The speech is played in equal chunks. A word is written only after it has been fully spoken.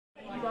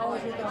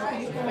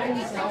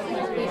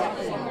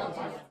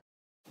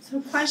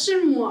So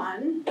question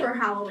 1 for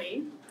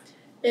Halloween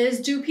is,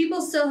 do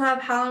people still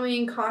have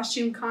Halloween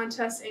costume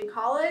contests in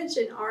college,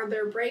 and are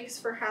there breaks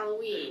for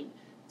Halloween?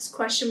 This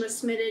question was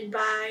submitted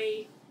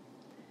by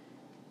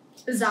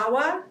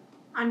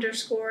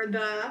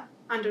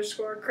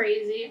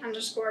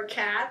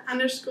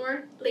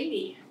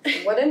Zawa_the_crazy_cat_lady.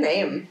 What a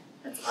name.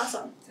 That's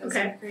awesome. Sounds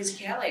Okay. like a crazy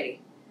cat lady.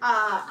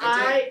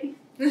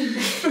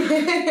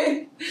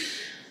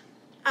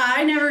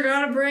 I never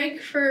got a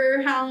break for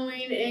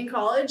Halloween in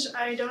college.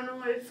 I don't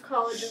know if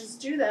colleges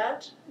do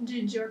that.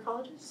 Did your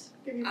colleges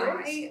give you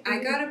breaks? I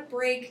got a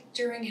break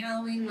during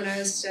Halloween when I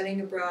was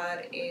studying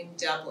abroad in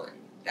Dublin.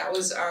 That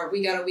was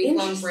we got a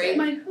week-long break.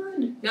 My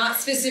hood. Not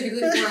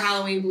specifically for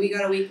Halloween, but we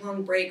got a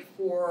week-long break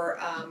for,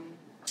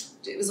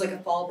 it was like a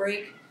fall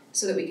break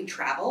so that we could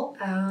travel.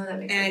 Oh, that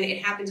makes sense. And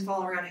it happened to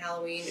fall around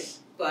Halloween,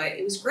 but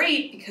it was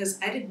great because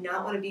I did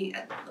not want to be,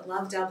 I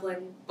love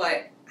Dublin,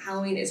 but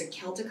Halloween is a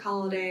Celtic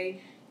holiday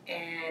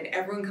and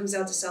everyone comes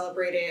out to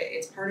celebrate it.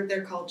 It's part of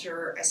their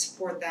culture. I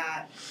support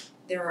that.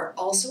 There are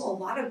also a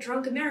lot of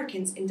drunk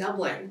Americans in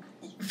Dublin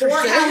for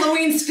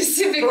Halloween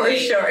specifically. For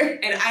sure.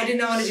 And I did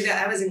not want to do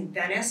that. I was in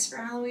Venice for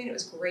Halloween. It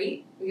was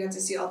great. We got to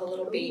see all the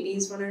little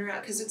babies running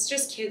around because it's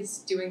just kids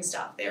doing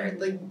stuff there.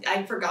 And like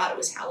I forgot it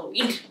was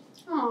Halloween.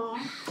 Aww.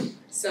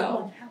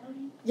 So.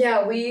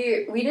 Yeah,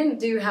 we didn't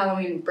do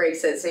Halloween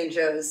breaks at St.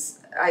 Joe's.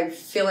 I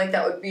feel like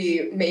that would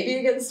be maybe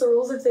against the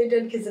rules if they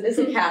did, because it is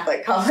a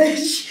Catholic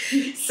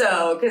college.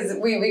 So, because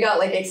we got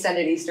like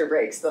extended Easter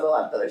breaks that a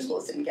lot of other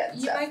schools didn't get.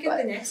 You might get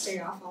the next day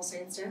off, All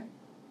Saints Day.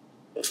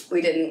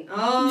 We didn't.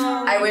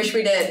 Oh. I wish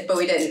we did, but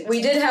we didn't. We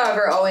did,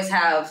 however, always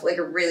have like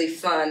a really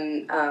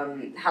fun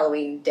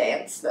Halloween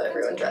dance that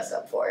everyone dressed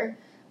up for,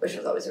 which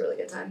was always a really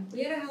good time.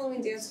 We had a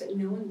Halloween dance, but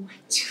no one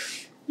went to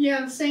it.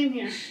 Yeah, same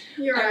here.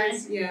 You're right.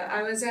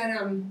 I was at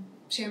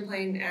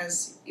Champlain,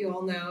 as you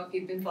all know if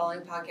you've been following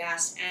the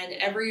podcast, and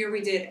every year we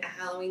did a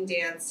Halloween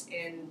dance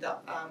in the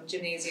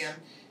gymnasium,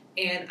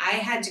 and I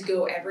had to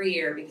go every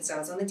year because I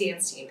was on the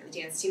dance team, and the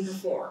dance team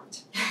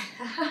performed.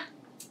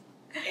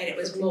 And it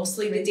was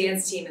mostly the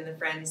dance team and the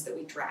friends that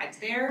we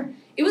dragged there.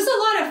 It was a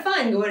lot of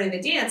fun going to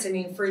the dance. I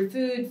mean, free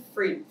food,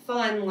 free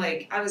fun,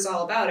 like, I was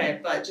all about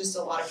it, but just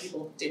a lot of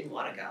people didn't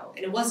want to go.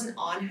 And it wasn't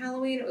on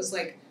Halloween, it was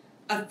like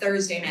a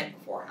Thursday night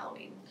before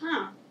Halloween.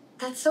 Huh.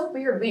 That's so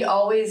weird. We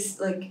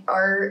always, like,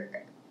 our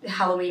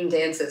Halloween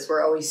dances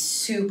were always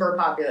super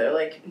popular.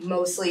 Like,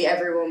 mostly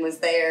everyone was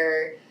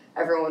there.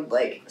 Everyone would,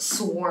 like,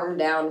 swarm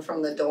down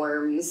from the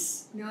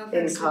dorms No in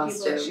offense to people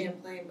costume. at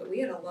Champlain, but we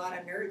had a lot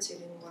of nerds who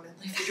didn't want to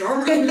leave the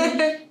dorm room.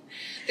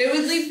 They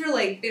would leave for,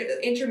 like,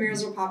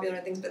 intramurals were popular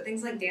and things, but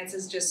things like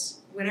dances just,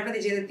 whenever they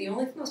did it, the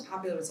only thing most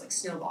popular was, like,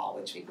 Snowball,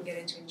 which we can get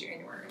into in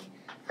January.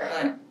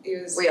 But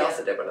it was... We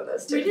also did one of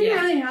those, too. We didn't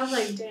really have,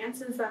 like,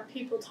 dances that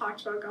people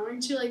talked about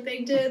going to. Like, they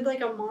did, like,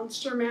 a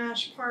Monster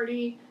Mash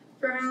party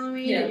for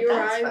Halloween at your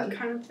ride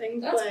kind of thing.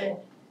 That's but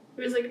cool.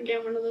 it was, like,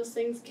 again, one of those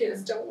things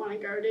kids don't want to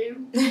go to.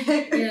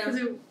 Yeah. Because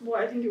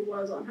I think it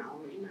was on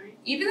Halloween night.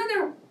 Even though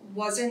there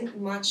wasn't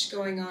much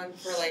going on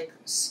for, like,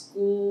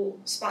 school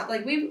spot,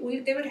 like,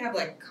 they would have,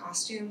 like,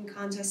 costume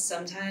contests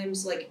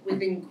sometimes, like,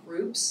 within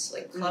groups,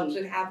 like, clubs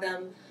would have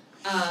them,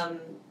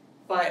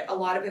 but a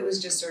lot of it was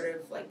just sort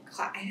of, like,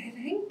 I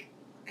think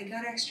I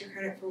got extra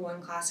credit for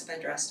one class if I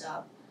dressed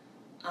up,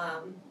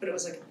 but it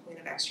was, like, a point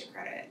of extra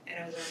credit,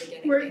 and I was already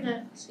getting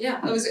it.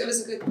 Yeah, it was a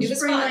good, it was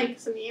bring, fun. like,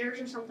 some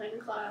ears or something in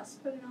class,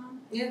 put it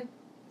on. Yeah,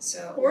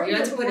 so Or you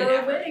had to put in a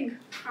effort. wig.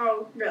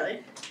 Oh,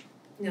 really?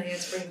 No, you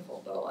had to bring the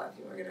full boa if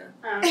you were gonna.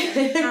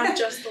 Okay. Not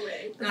just the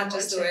wig. Not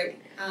just the wig.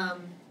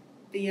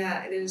 But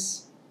yeah, it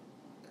is.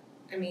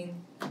 I mean,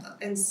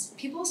 and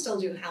people still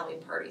do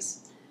Halloween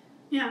parties.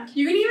 Yeah,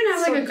 you can even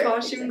have So like a very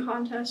costume amazing.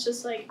 contest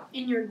just like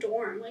in your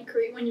dorm, like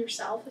create one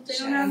yourself if they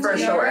don't have For one.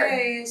 sure.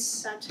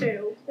 That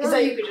too. Or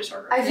 'Cause you could just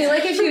order. I feel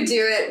like if you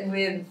do it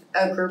with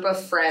a group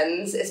of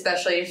friends,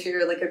 especially if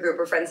you're like a group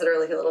of friends that are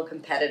like a little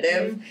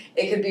competitive,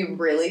 it could be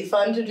really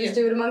fun to just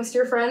do it amongst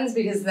your friends,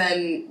 because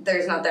then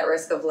there's not that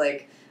risk of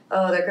like,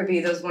 oh, there could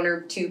be those one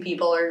or two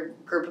people or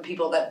group of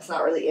people that's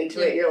not really into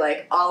it. You're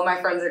like, all of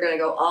my friends are going to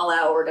go all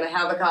out. We're going to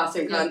have a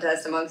costume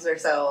contest amongst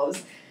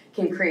ourselves.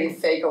 Can create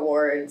fake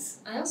awards.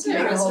 I also Make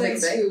had a whole big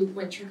husbands thing. who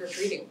went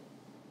trick-or-treating.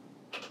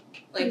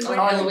 Like on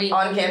on Halloween.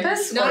 On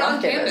campus? Not Or on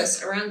off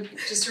campus. Around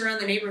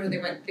the neighborhood they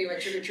went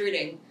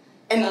trick-or-treating.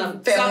 And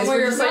families sophomore were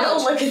year just of like, oh,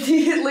 college.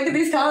 look at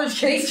these college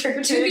kids To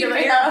trick-or-treating be in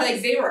my fair, house.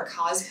 like they were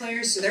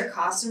cosplayers, so their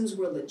costumes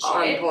were legit.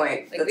 On point.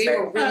 Like That's they fair.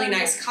 were really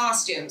nice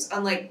costumes.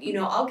 Unlike,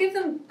 I'll give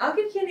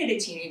candy to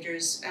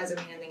teenagers as I'm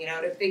handing it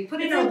out if they put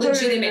in a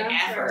legitimate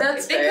effort.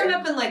 That's if they fair. come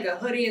up in like a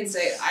hoodie and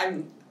say,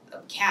 I'm a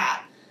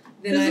cat,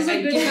 then This is I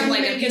a good give time them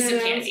like to a make piece an of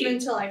candy.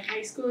 announcement to like high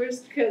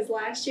schoolers, because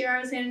last year I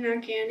was handing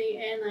out candy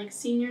and like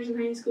seniors in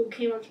high school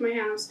came up to my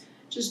house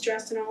just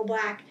dressed in all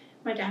black.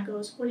 My dad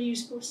goes, "What are you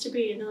supposed to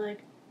be?" And they're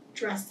like,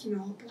 dressed in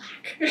all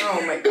black.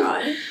 Oh my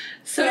god.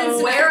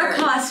 So wear a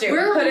costume.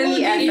 We're Put in the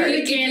looking effort. at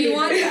If you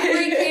want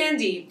free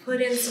candy,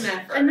 put in some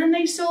effort. And then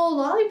they stole a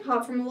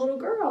lollipop from a little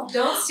girl.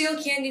 Don't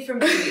steal candy from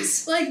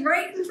babies. Like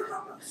right in front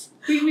of us.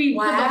 We put the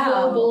Wow.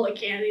 whole bowl of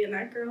candy in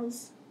that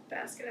girl's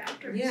basket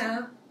after.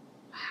 Yeah.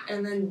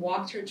 And then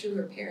walked her to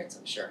her parents,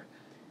 I'm sure.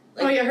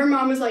 Oh yeah, her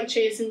mom was like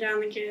chasing down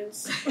the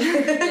kids.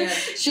 Yeah.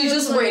 She's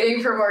just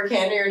waiting for more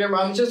candy, and her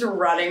mom's just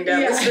running down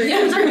the Yeah. street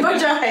with a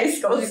bunch of high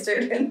school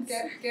students.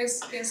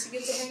 Guess you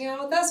get to hang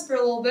out with us for a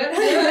little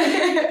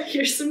bit.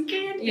 Here's some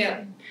candy.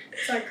 Yeah.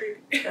 It's not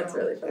creepy. That's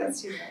really fun.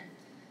 That's too bad.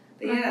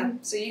 But yeah,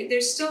 so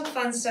there's still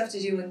fun stuff to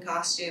do in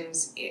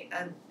costumes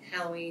on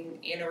Halloween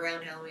and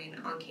around Halloween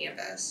on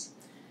campus.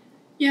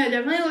 Yeah,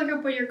 definitely look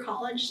up what your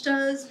college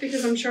does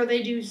because I'm sure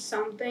they do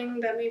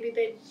something that maybe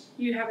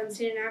you haven't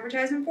seen an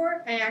advertisement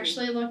for. I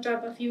actually looked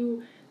up a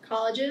few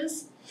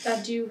colleges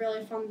that do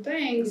really fun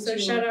things, so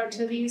shout out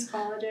to these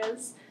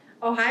colleges.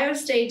 Ohio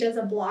State does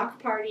a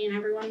block party and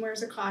everyone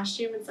wears a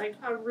costume. It's like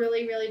a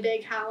really, really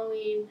big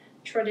Halloween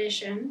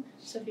tradition.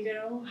 So if you go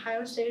to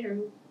Ohio State or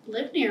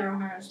live near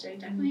Ohio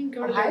State, definitely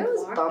go to Ohio their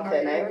was block bumping.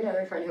 party. I have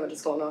another friend who went to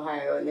school in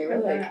Ohio, and they were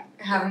Okay.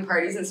 like having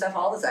parties and stuff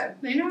all the time.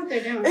 They know what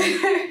they're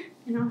doing.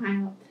 In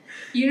Ohio.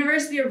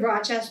 University of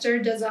Rochester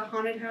does a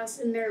haunted house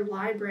in their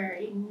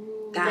library.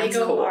 That's they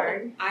go cool.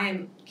 hard. I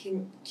am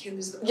can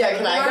this Yeah,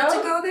 can I go?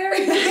 to go there?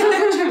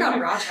 Check out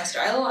Rochester.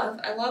 I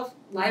love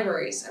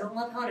libraries. I don't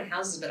love haunted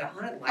houses, but a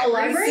haunted A library.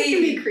 library See,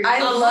 can be creepy. I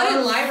A love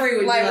haunted library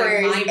would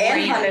libraries be like my and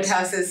brand. haunted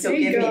houses, so There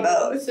you give me go.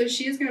 both. So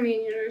she's going to be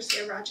in University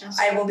of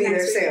Rochester. I will be there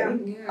next week,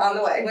 soon. Yeah. On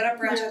the way. What up,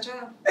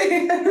 Rochester?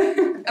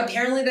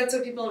 Apparently, that's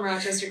what people in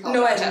Rochester call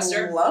No, I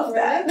Rochester. love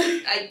that.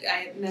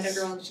 I met a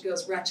girl and she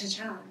goes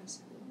Rochester.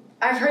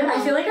 I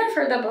feel like I've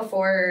heard that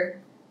before.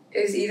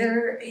 It was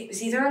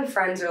either on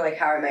Friends or like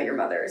How I Met Your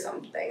Mother or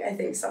something. I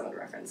think someone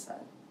referenced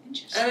that.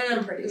 Interesting. I don't know.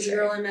 I'm pretty It was sure. a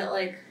girl I met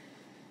like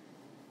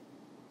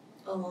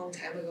a long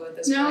time ago at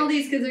this Now all point.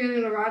 these kids are going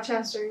to go to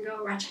Rochester and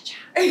go, Rochester.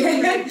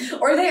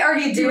 Or they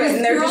already do it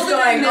and they're Girl just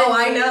that I going, met, oh,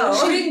 I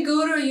She know. didn't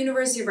go to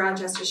University of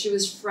Rochester. She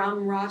was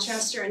from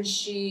Rochester, and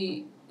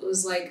she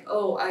was like,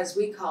 "Oh, as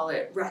we call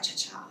it,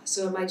 Rochester."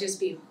 So it might just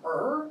be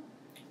her.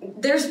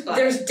 There's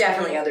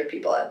definitely other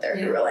people out there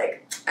who are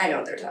like, I know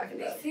what they're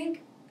talking I about.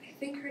 think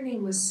her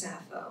name was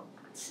Sappho.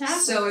 Sappho.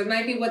 So it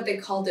might be what they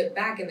called it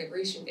back in the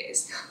Grecian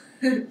days.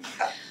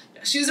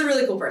 She was a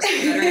really cool person.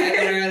 I met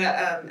her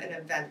at an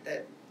event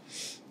that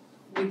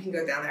we can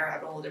go down there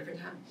at a whole different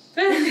time.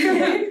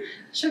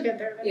 She'll get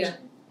there eventually. Yeah.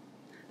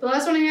 The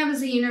last one I have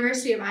is the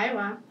University of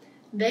Iowa.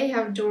 They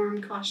have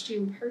dorm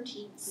costume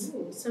parties.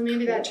 Ooh, So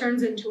maybe that cool.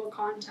 turns into a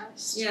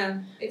contest. Yeah,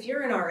 if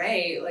you're an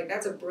RA, like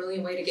that's a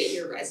brilliant way to get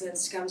your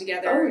residents to come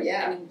together. Oh,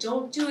 yeah. I mean,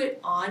 don't do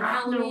it on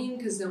Halloween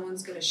because no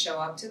one's going to show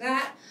up to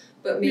that.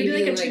 But maybe,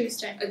 Maybe like a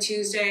Tuesday. a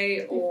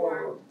Tuesday or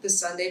Before. the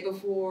Sunday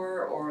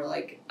before, or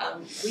like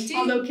we did.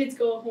 Although kids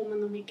go home on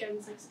the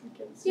weekends, like some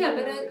kids. Yeah, go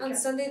but on the on weekend.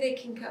 Sunday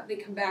they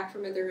come back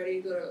from it. They're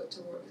ready to go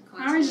to work.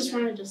 Class I always on just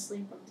Monday. wanted to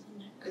sleep on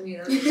Sunday. I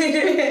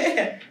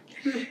mean,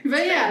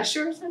 But yeah,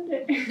 sure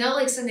Sunday. not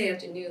like Sunday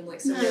afternoon,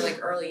 like Sunday No. like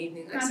early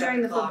evening, like Not 7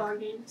 during the o'clock. football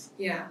games.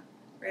 Yeah,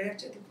 right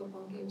after the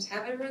football games.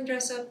 Have everyone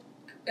dress up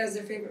as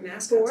their favorite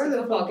mascot For to the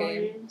the football football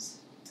game. games.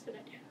 That's a good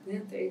idea. Yeah,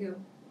 there you go.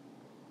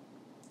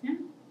 Yeah.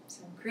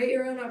 So create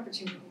your own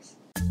opportunities.